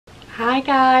Hi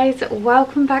guys,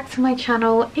 welcome back to my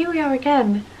channel. Here we are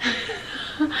again.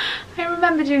 I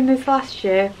remember doing this last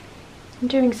year. I'm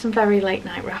doing some very late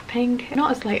night wrapping. Not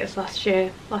as late as last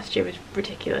year. Last year was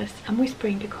ridiculous. I'm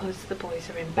whispering because the boys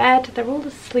are in bed. They're all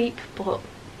asleep, but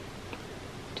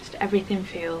just everything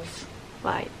feels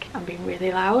like I'm being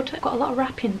really loud. I've got a lot of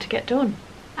wrapping to get done.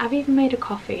 I've even made a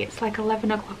coffee. It's like 11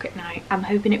 o'clock at night. I'm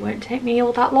hoping it won't take me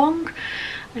all that long.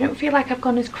 I don't feel like I've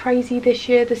gone as crazy this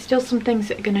year. There's still some things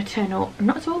that are going to turn up. I'm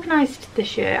not as organised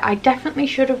this year. I definitely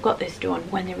should have got this done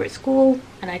when they were at school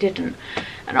and I didn't.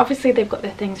 And obviously they've got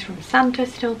their things from Santa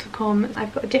still to come.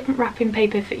 I've got a different wrapping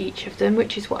paper for each of them,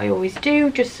 which is what I always do,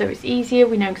 just so it's easier.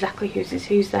 We know exactly whose is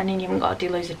whose then, and you haven't got to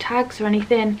do loads of tags or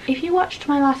anything. If you watched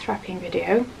my last wrapping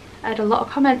video, I had a lot of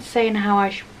comments saying how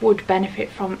I would benefit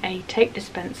from a tape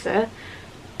dispenser.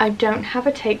 I don't have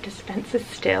a tape dispenser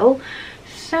still,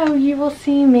 so you will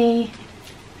see me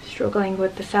struggling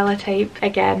with the sellotape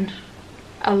again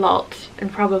a lot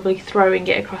and probably throwing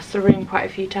it across the room quite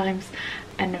a few times,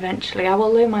 and eventually I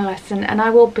will learn my lesson and I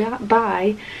will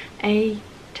buy a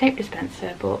tape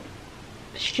dispenser, but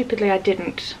stupidly I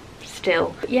didn't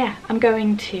still. But yeah, I'm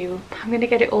gonna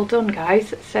get it all done,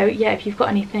 guys. So yeah, if you've got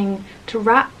anything to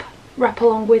wrap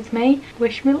along with me,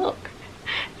 wish me luck.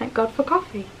 Thank God for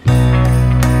coffee.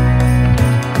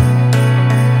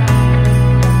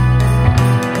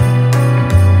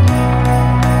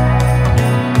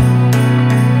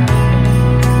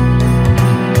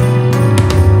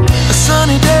 A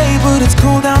sunny day, but it's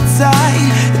cold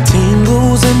outside. It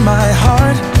tingles in my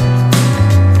heart.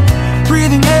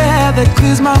 Breathing air that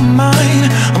clears my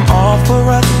mind. I'm all for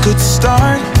a good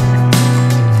start.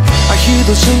 I hear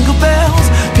those jingle bells,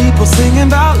 people singing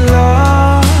about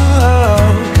love.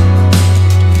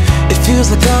 It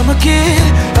feels like I'm a kid,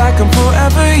 like I'm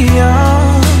forever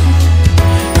young.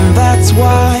 And that's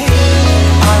why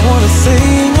I wanna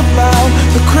sing about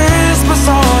the Christmas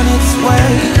on its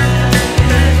way.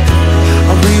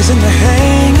 A reason to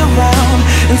hang around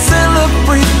and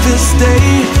celebrate this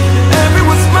day.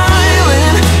 Everyone's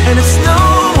smiling and it's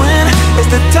snowing.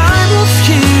 It's the time of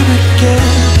year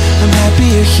again. I'm happy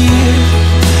you're here,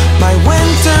 my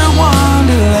winter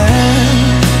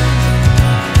wonderland.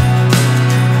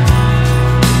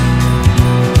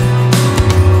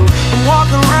 I'm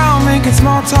walking around making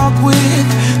small talk with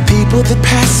people that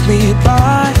pass me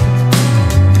by.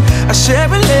 I share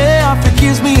a laugh, it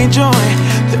gives me joy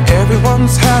that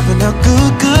everyone's having a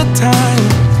good time.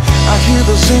 I hear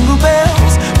those jingle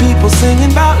bells, people singing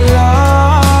about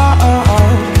love.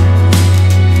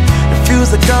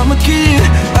 Feels like I'm a kid,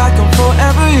 like I'm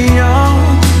forever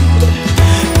young.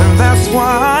 And that's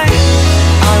why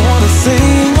I wanna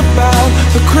sing about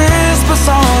the Christmas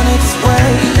on its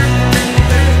way.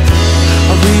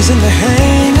 A reason to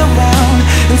hang around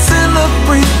and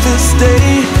celebrate this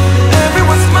day.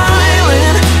 Everyone's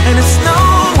smiling and it's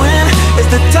snowing. It's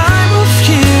the time of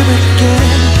year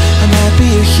again. I'm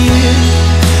happy you're here,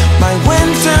 my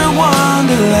winter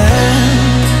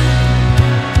wonderland.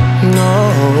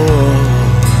 No,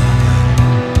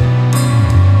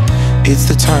 it's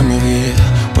the time of year,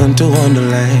 winter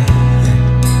wonderland.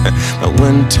 My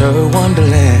winter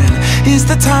wonderland. It's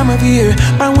the time of year,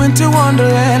 my winter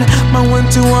wonderland. My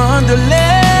winter wonderland.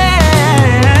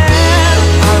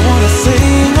 I wanna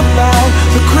sing about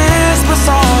the Christmas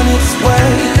on its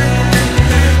way.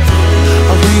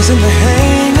 A reason to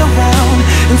hang around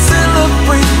and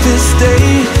celebrate this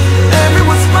day.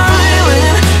 Everyone's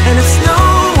smiling and it's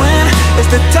snowing. It's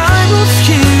the time of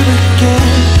year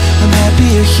again. I'm happy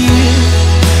you're here,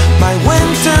 my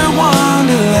winter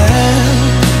wonderland.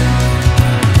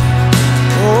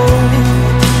 Oh,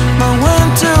 my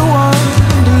winter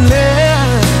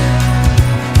wonderland.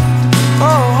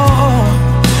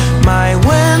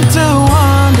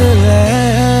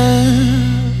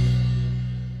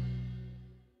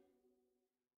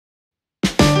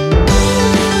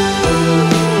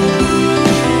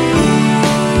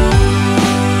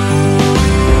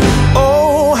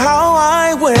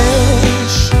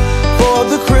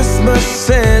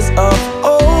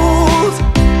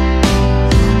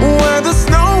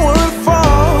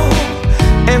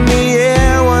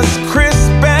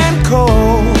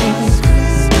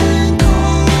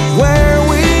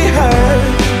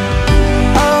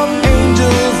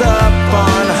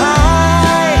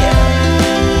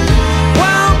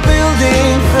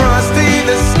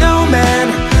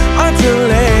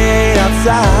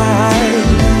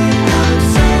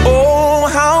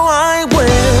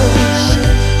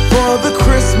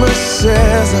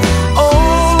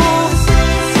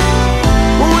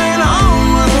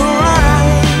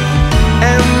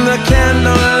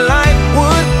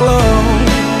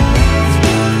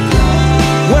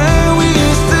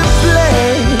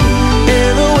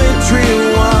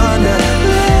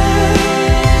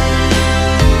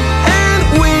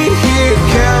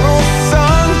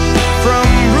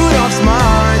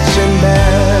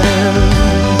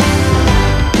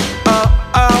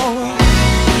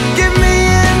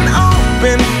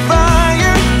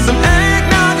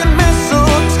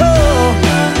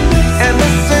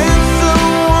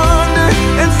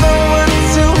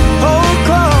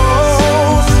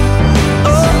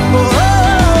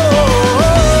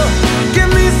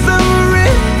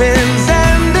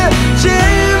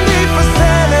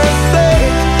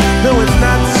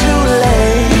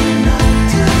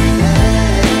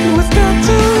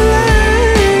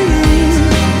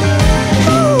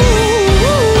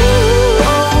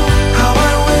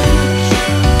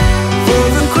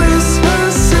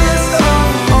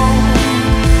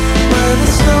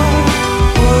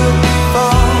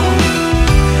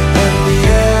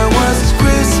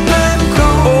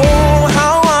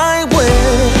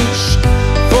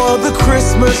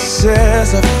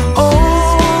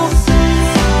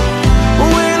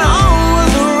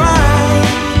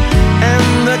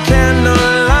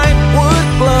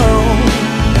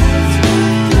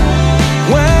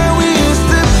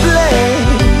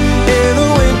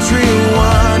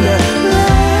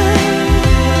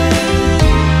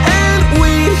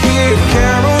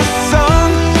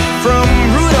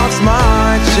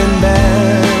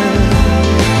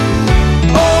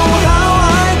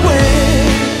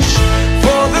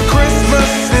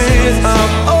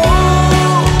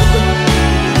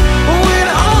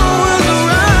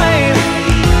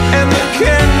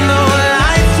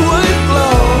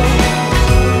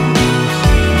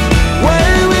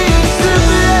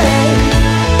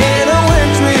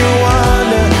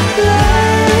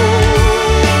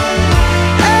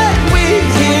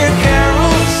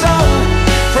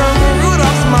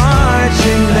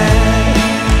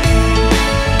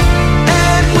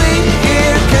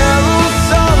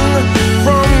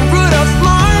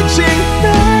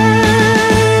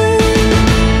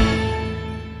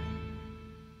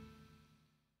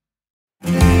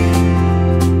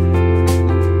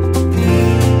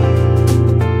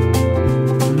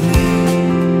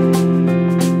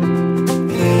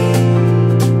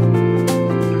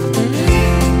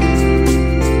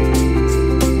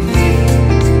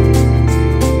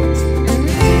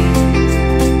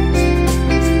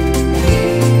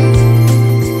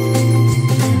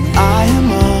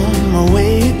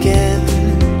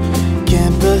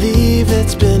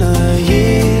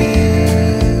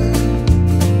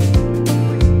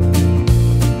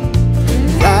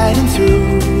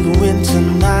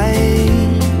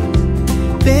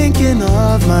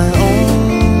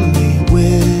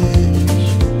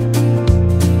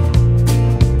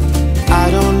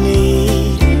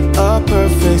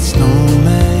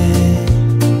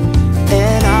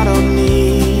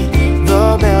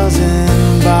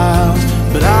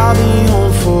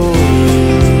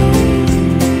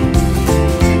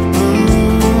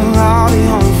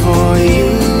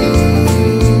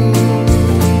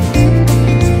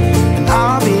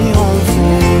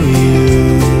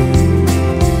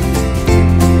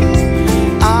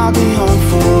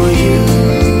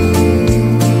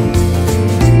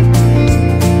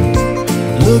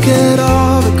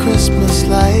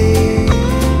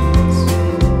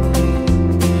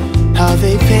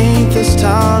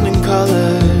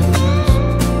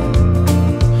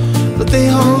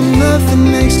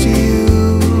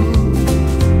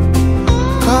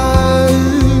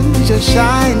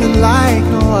 feeling like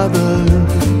no other.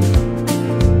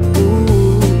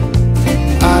 Ooh,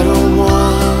 I don't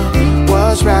want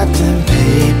what's wrapped in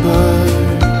paper.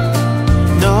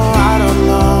 No, I don't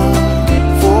long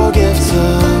for gifts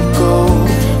to go,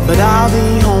 but I'll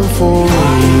be home for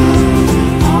you.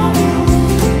 Oh,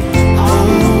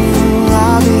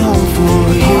 I'll be home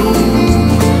for you.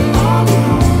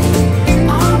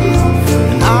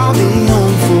 And I'll be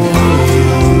home for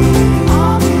you.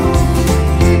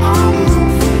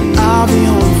 I'll be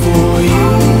home for you.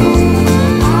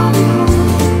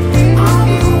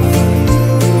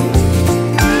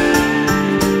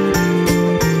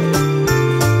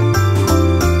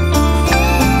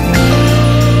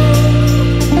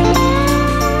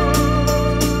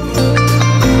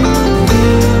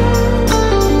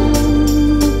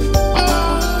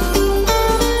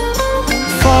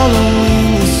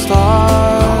 Following the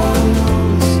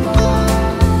stars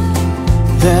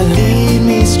that lead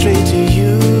me straight to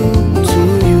you,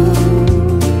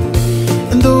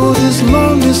 And though this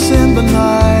long December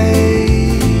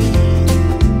night,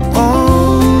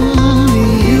 only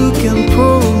you can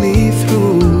pull me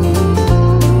through.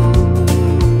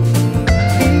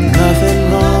 Nothing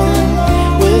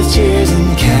wrong with cheers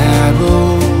and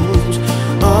carols.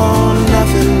 Oh,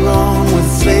 nothing wrong with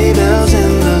sleigh bells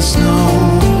in the snow.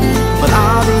 But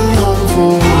I'll be home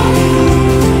for you.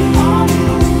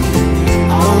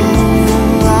 Oh,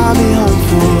 I'll be home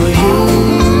for you.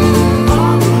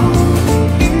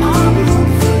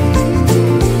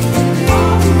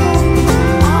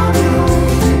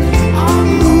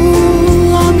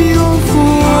 Ooh, I'll be home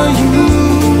for you.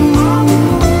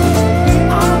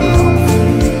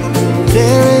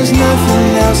 There is nothing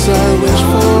else I wish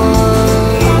for.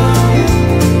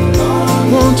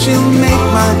 Won't you make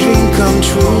my dream come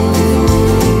true?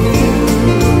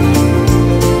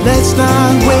 Let's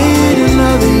not wait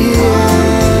another year.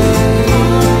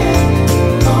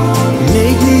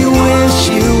 Make me wish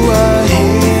you were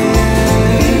here.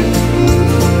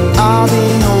 I'll be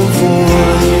home for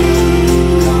you.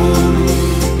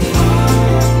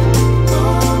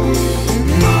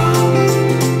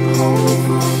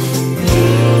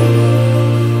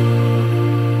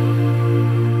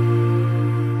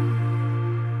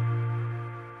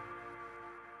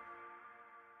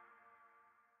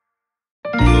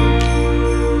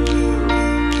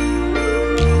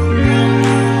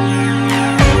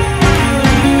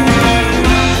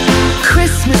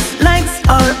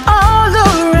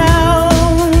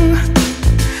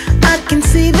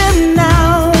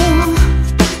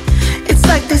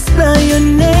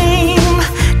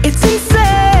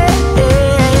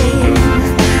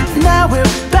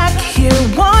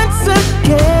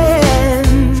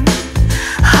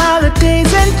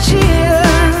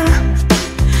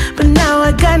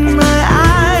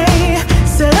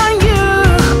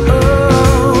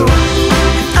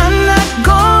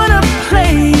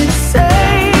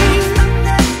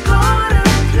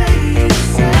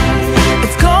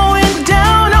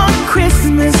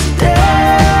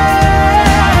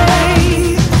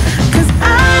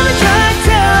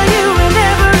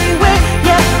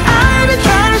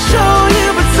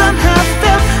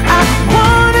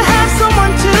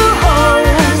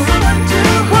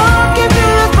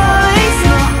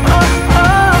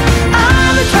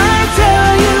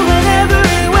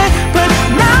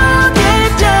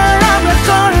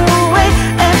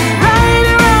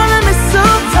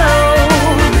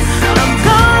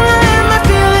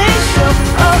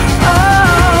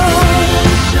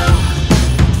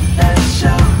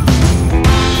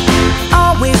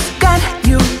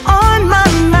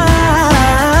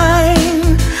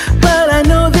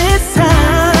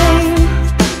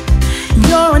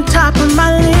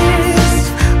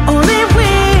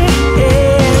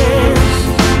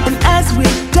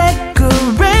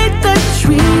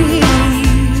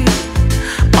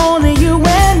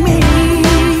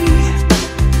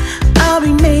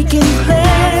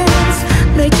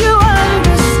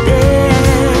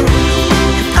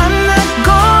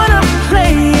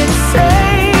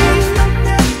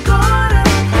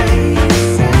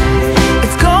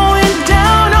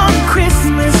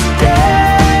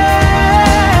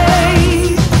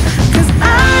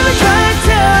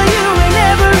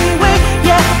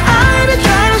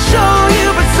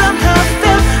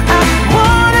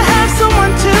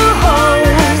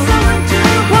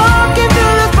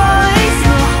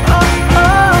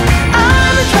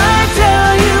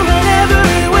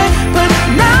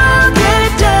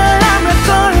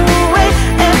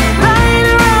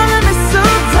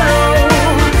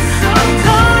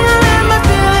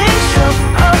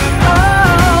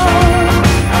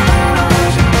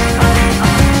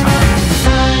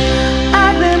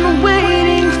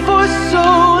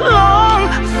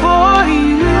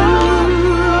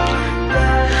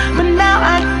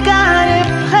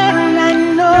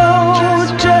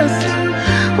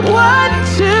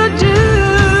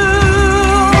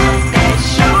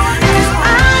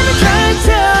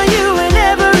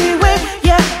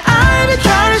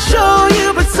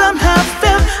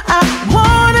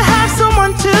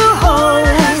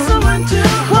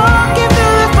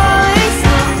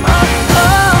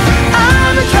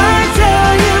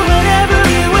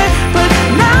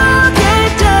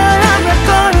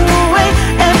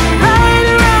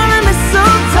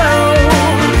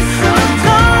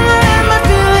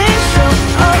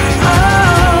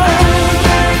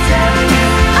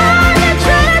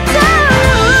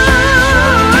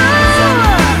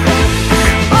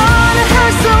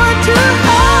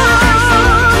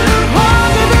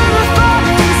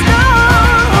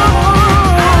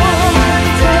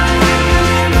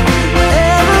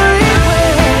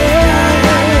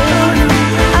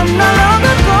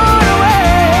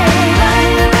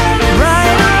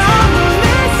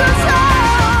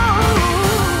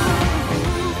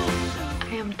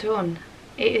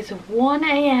 It's 1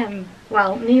 AM.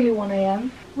 Well, nearly 1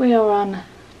 AM. We are on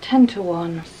 10 to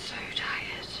 1. I'm so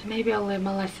tired. Maybe I'll learn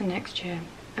my lesson next year.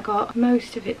 I got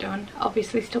most of it done.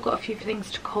 Obviously still got a few things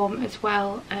to come as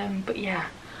well. But yeah,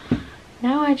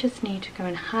 now I just need to go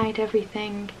and hide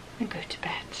everything and go to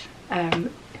bed.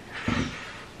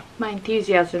 My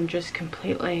enthusiasm just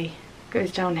completely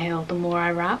goes downhill the more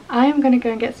I rap. I am going to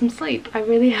go and get some sleep. I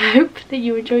really hope that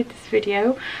you enjoyed this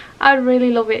video. I'd really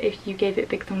love it if you gave it a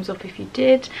big thumbs up if you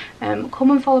did.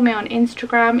 Come and follow me on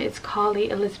Instagram. It's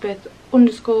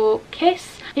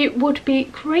CarlyElizabeth_Kiss. It would be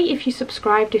great if you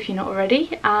subscribed if you're not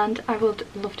already, and I would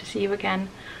love to see you again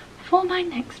for my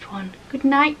next one. Good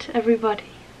night, everybody.